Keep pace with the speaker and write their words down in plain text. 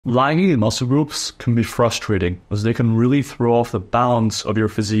Lagging muscle groups can be frustrating as they can really throw off the balance of your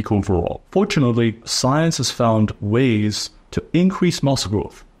physique overall. Fortunately, science has found ways to increase muscle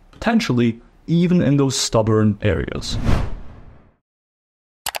growth, potentially even in those stubborn areas.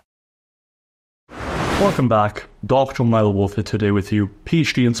 Welcome back, Dr Milo Wolf here today with you,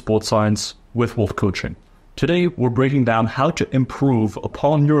 PhD in sports science with Wolf Coaching. Today, we're breaking down how to improve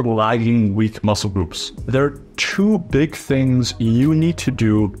upon your lagging weak muscle groups. There are two big things you need to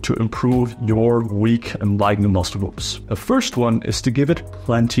do to improve your weak and lagging muscle groups. The first one is to give it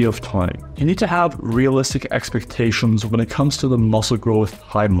plenty of time. You need to have realistic expectations when it comes to the muscle growth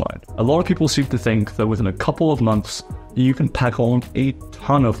timeline. A lot of people seem to think that within a couple of months, you can pack on a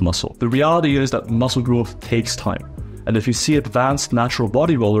ton of muscle. The reality is that muscle growth takes time. And if you see advanced natural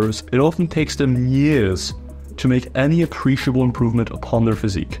bodybuilders, it often takes them years to make any appreciable improvement upon their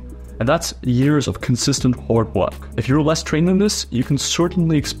physique. And that's years of consistent hard work. If you're less trained than this, you can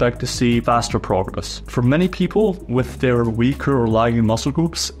certainly expect to see faster progress. For many people with their weaker or lagging muscle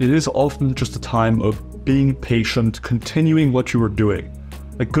groups, it is often just a time of being patient, continuing what you are doing.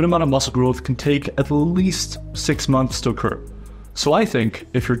 A good amount of muscle growth can take at least 6 months to occur. So I think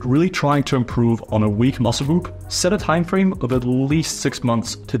if you're really trying to improve on a weak muscle group, set a time frame of at least 6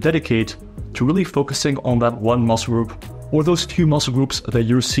 months to dedicate to really focusing on that one muscle group or those few muscle groups that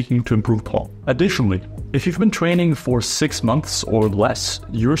you're seeking to improve upon. Additionally, if you've been training for 6 months or less,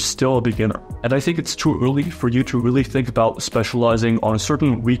 you're still a beginner. And I think it's too early for you to really think about specializing on a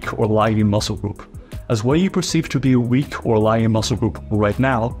certain weak or lagging muscle group, as what you perceive to be a weak or lagging muscle group right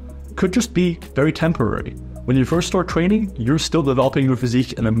now could just be very temporary. When you first start training, you're still developing your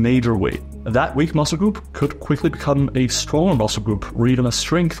physique in a major way. That weak muscle group could quickly become a stronger muscle group or even a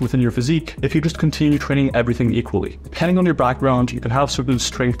strength within your physique if you just continue training everything equally. Depending on your background, you can have certain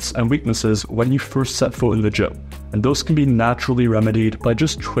strengths and weaknesses when you first set foot in the gym, and those can be naturally remedied by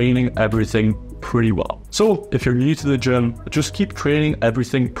just training everything pretty well. So if you're new to the gym, just keep training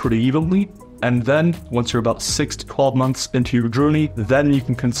everything pretty evenly. And then, once you're about 6 to 12 months into your journey, then you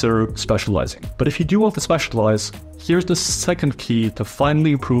can consider specializing. But if you do want to specialize, here's the second key to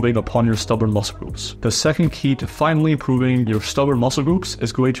finally improving upon your stubborn muscle groups. The second key to finally improving your stubborn muscle groups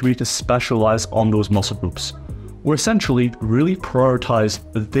is going to be to specialize on those muscle groups, or essentially really prioritize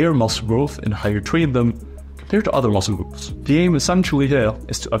their muscle growth and how you train them compared to other muscle groups. The aim essentially here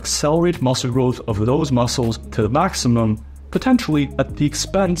is to accelerate muscle growth of those muscles to the maximum, potentially at the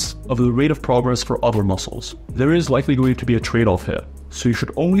expense of the rate of progress for other muscles. There is likely going to be a trade-off here, so you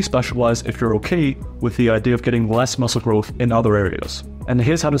should only specialize if you're okay with the idea of getting less muscle growth in other areas. And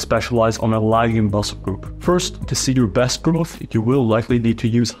here's how to specialize on a lagging muscle group. First, to see your best growth, you will likely need to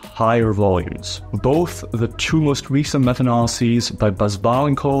use higher volumes. Both the two most recent meta-analyses by Basval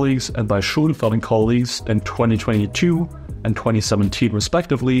and colleagues and by Schoenfeld and colleagues in 2022 and 2017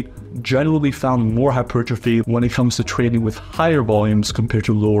 respectively, generally found more hypertrophy when it comes to training with higher volumes compared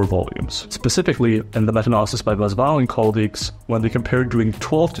to lower volumes. Specifically, in the meta-analysis by Basval and colleagues, when they compared doing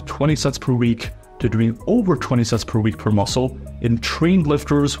 12 to 20 sets per week to doing over 20 sets per week per muscle in trained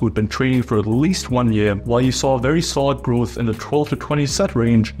lifters who had been training for at least 1 year, while you saw very solid growth in the 12 to 20 set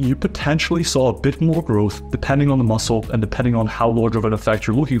range, you potentially saw a bit more growth depending on the muscle and depending on how large of an effect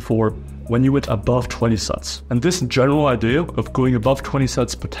you're looking for when you went above 20 sets. And this general idea of going above 20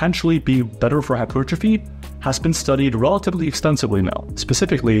 sets potentially being better for hypertrophy has been studied relatively extensively now.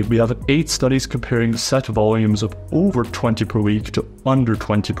 Specifically, we have 8 studies comparing set volumes of over 20 per week to under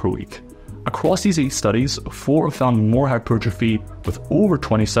 20 per week. Across these 8 studies, 4 have found more hypertrophy with over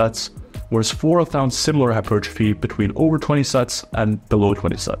 20 sets, whereas 4 have found similar hypertrophy between over 20 sets and below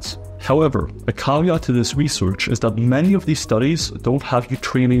 20 sets. However, a caveat to this research is that many of these studies don't have you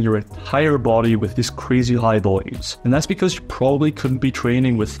training your entire body with these crazy high volumes. And that's because you probably couldn't be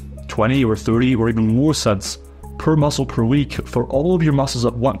training with 20 or 30 or even more sets per muscle per week for all of your muscles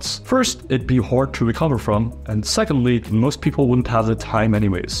at once. First, it'd be hard to recover from, and secondly, most people wouldn't have the time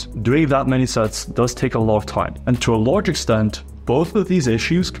anyways. Doing that many sets does take a lot of time, and to a large extent, both of these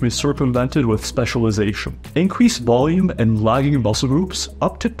issues can be circumvented with specialization. Increase volume in lagging muscle groups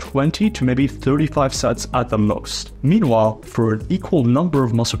up to 20 to maybe 35 sets at the most. Meanwhile, for an equal number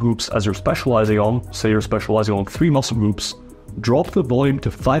of muscle groups as you're specializing on, say you're specializing on 3 muscle groups, drop the volume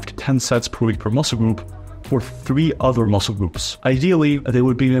to 5 to 10 sets per week per muscle group for 3 other muscle groups. Ideally, they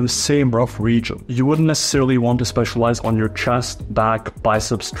would be in the same rough region. You wouldn't necessarily want to specialize on your chest, back,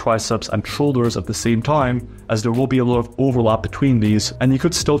 biceps, triceps, and shoulders at the same time, as there will be a lot of overlap between these, and you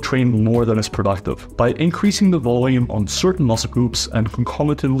could still train more than is productive. By increasing the volume on certain muscle groups and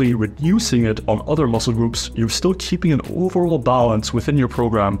concomitantly reducing it on other muscle groups, you're still keeping an overall balance within your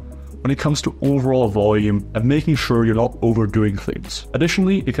program when it comes to overall volume and making sure you're not overdoing things.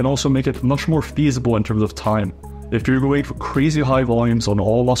 Additionally, it can also make it much more feasible in terms of time. If you're going for crazy high volumes on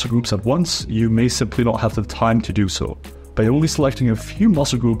all muscle groups at once, you may simply not have the time to do so. By only selecting a few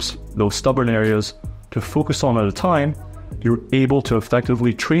muscle groups, those stubborn areas, to focus on at a time, you're able to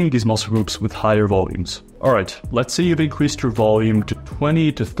effectively train these muscle groups with higher volumes. Alright, let's say you've increased your volume to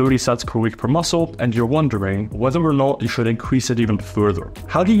 20 to 30 sets per week per muscle, and you're wondering whether or not you should increase it even further.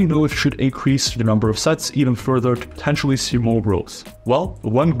 How do you know if you should increase the number of sets even further to potentially see more growth? Well,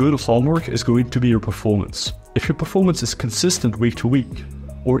 one good hallmark is going to be your performance. If your performance is consistent week to week,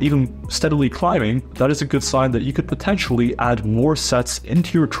 or even steadily climbing, that is a good sign that you could potentially add more sets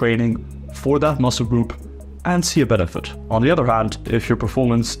into your training for that muscle group and see a benefit. On the other hand, if your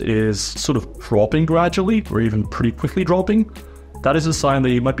performance is sort of dropping gradually, or even pretty quickly dropping, that is a sign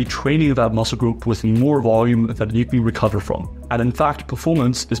that you might be training that muscle group with more volume than you can recover from. And in fact,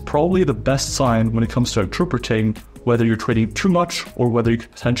 performance is probably the best sign when it comes to interpreting whether you're training too much or whether you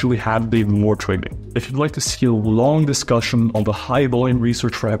could potentially handle even more training. If you'd like to see a long discussion on the high volume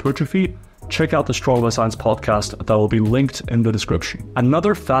research for hypertrophy, check out the Strong by Science podcast that will be linked in the description.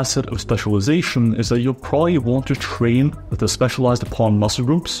 Another facet of specialization is that you'll probably want to train with the specialized upon muscle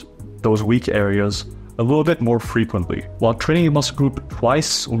groups, those weak areas, a little bit more frequently. While training a muscle group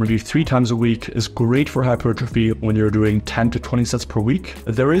twice or maybe 3 times a week is great for hypertrophy when you're doing 10 to 20 sets per week,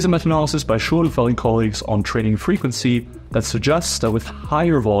 there is a meta-analysis by Schoenfeld and colleagues on training frequency that suggests that with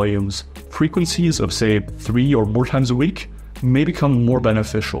higher volumes, frequencies of say 3 or more times a week may become more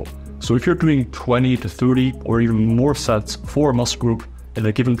beneficial. So if you're doing 20 to 30 or even more sets for a muscle group in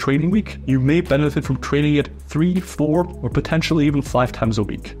a given training week, you may benefit from training it 3, 4, or potentially even 5 times a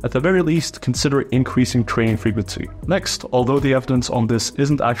week. At the very least, consider increasing training frequency. Next, although the evidence on this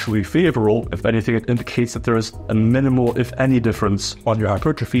isn't actually favorable, if anything it indicates that there is a minimal, if any, difference on your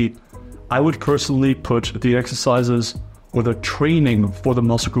hypertrophy, I would personally put the exercises or the training for the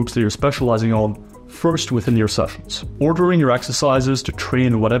muscle groups that you're specializing on first within your sessions. Ordering your exercises to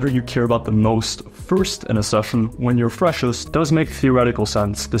train whatever you care about the most first in a session when you're freshest does make theoretical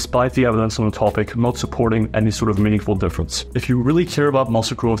sense, despite the evidence on the topic not supporting any sort of meaningful difference. If you really care about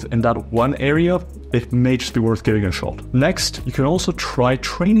muscle growth in that one area, it may just be worth giving a shot. Next, you can also try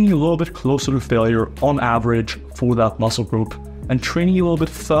training a little bit closer to failure on average for that muscle group, and training a little bit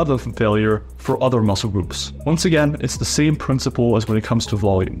further from failure for other muscle groups. Once again, it's the same principle as when it comes to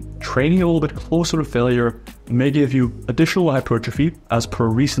volume. Training a little bit closer to failure may give you additional hypertrophy, as per a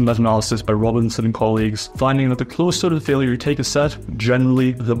recent meta-analysis by Robinson and colleagues, finding that the closer to failure you take a set,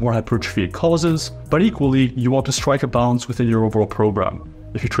 generally the more hypertrophy it causes, but equally, you want to strike a balance within your overall program.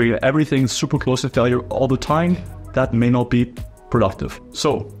 If you treat everything super close to failure all the time, that may not be productive.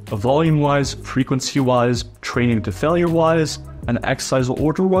 So, volume-wise, frequency-wise, training to failure-wise, and exercise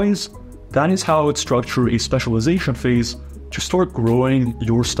order-wise, that is how I would structure a specialization phase to start growing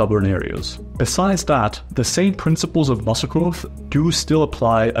your stubborn areas. Besides that, the same principles of muscle growth do still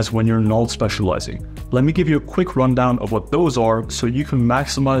apply as when you're not specializing. Let me give you a quick rundown of what those are so you can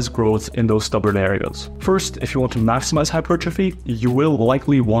maximize growth in those stubborn areas. First, if you want to maximize hypertrophy, you will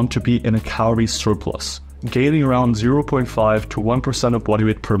likely want to be in a calorie surplus, gaining around 0.5 to 1% of body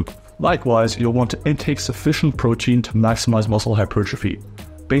weight per month. Likewise, you'll want to intake sufficient protein to maximize muscle hypertrophy.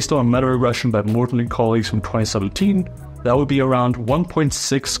 Based on a meta-regression by Morton and colleagues from 2017, that would be around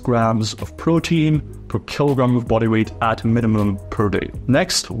 1.6 grams of protein per kilogram of body weight at minimum per day.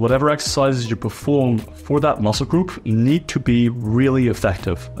 Next, whatever exercises you perform for that muscle group need to be really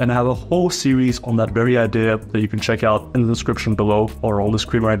effective. And I have a whole series on that very idea that you can check out in the description below or on the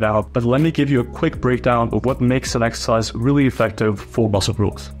screen right now. But let me give you a quick breakdown of what makes an exercise really effective for muscle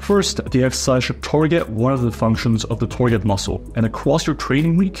growth. First, the exercise should target one of the functions of the target muscle. And across your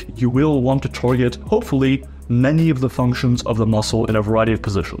training week, you will want to target, hopefully, many of the functions of the muscle in a variety of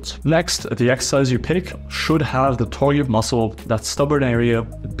positions. Next, the exercise you pick should have the target muscle, that stubborn area,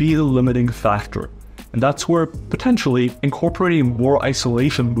 be the limiting factor. And that's where potentially incorporating more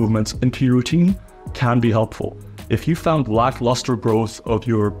isolation movements into your routine can be helpful. If you found lackluster growth of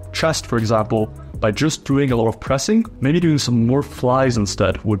your chest, for example, by just doing a lot of pressing, maybe doing some more flies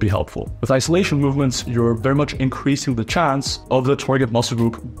instead would be helpful. With isolation movements, you're very much increasing the chance of the target muscle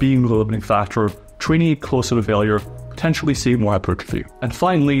group being the limiting factor, training it closer to failure, potentially seeing more hypertrophy. And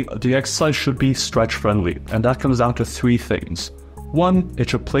finally, the exercise should be stretch friendly, and that comes down to 3 things. 1,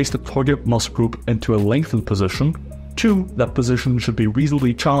 it should place the target muscle group into a lengthened position. 2, that position should be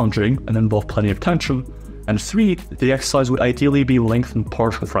reasonably challenging and involve plenty of tension. And 3, the exercise would ideally be lengthened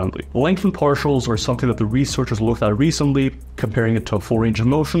partial friendly. Lengthened partials are something that the researchers looked at recently, comparing it to a full range of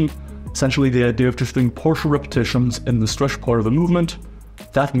motion. Essentially the idea of just doing partial repetitions in the stretch part of the movement,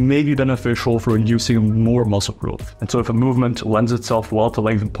 that may be beneficial for inducing more muscle growth. And so if a movement lends itself well to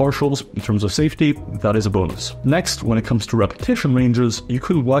lengthened partials in terms of safety, that is a bonus. Next, when it comes to repetition ranges, you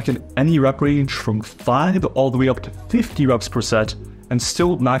could work in any rep range from 5 all the way up to 50 reps per set and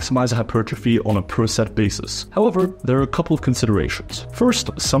still maximize hypertrophy on a per set basis. However, there are a couple of considerations. First,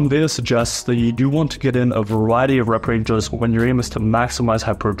 some data suggests that you do want to get in a variety of rep ranges when your aim is to maximize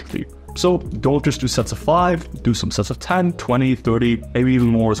hypertrophy. So don't just do sets of 5, do some sets of 10, 20, 30, maybe even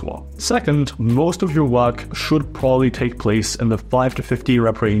more as well. Second, most of your work should probably take place in the 5 to 50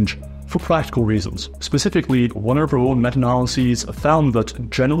 rep range for practical reasons. Specifically, one of our own meta-analyses found that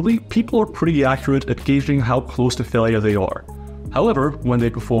generally people are pretty accurate at gauging how close to failure they are. However, when they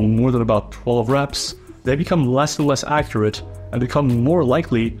perform more than about 12 reps, they become less and less accurate and become more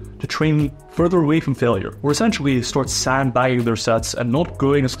likely to train further away from failure, or essentially start sandbagging their sets and not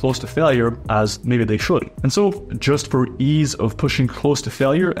going as close to failure as maybe they should. And so, just for ease of pushing close to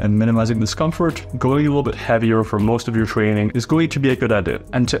failure and minimizing discomfort, going a little bit heavier for most of your training is going to be a good idea.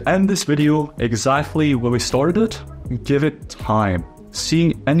 And to end this video exactly where we started it, give it time.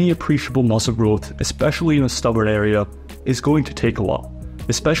 Seeing any appreciable muscle growth, especially in a stubborn area, is going to take a while.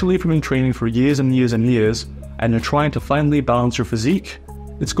 Especially if you've been training for years and years and years, and you're trying to finally balance your physique,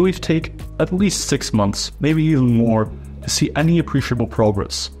 it's going to take at least 6 months, maybe even more, to see any appreciable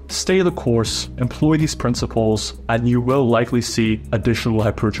progress. Stay the course, employ these principles, and you will likely see additional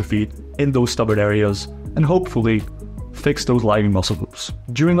hypertrophy in those stubborn areas, and hopefully fix those lagging muscle groups.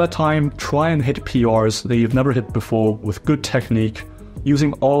 During that time, try and hit PRs that you've never hit before with good technique,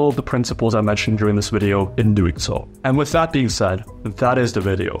 using all of the principles I mentioned during this video in doing so. And with that being said, that is the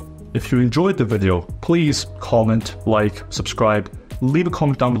video. If you enjoyed the video, please comment, like, subscribe, leave a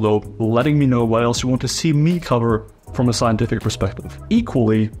comment down below letting me know what else you want to see me cover from a scientific perspective.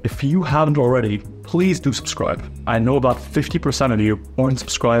 Equally, if you haven't already, please do subscribe. I know about 50% of you aren't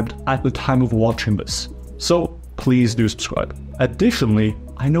subscribed at the time of watching this, so please do subscribe. Additionally,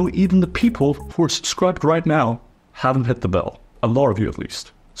 I know even the people who are subscribed right now haven't hit the bell. A lot of you at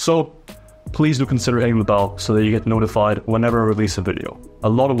least. So please do consider hitting the bell so that you get notified whenever I release a video. A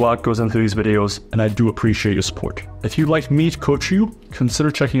lot of work goes into these videos and I do appreciate your support. If you'd like me to coach you, consider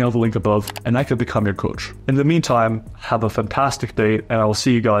checking out the link above and I could become your coach. In the meantime, have a fantastic day and I will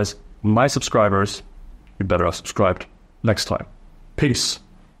see you guys, my subscribers, you better have subscribed, next time. Peace.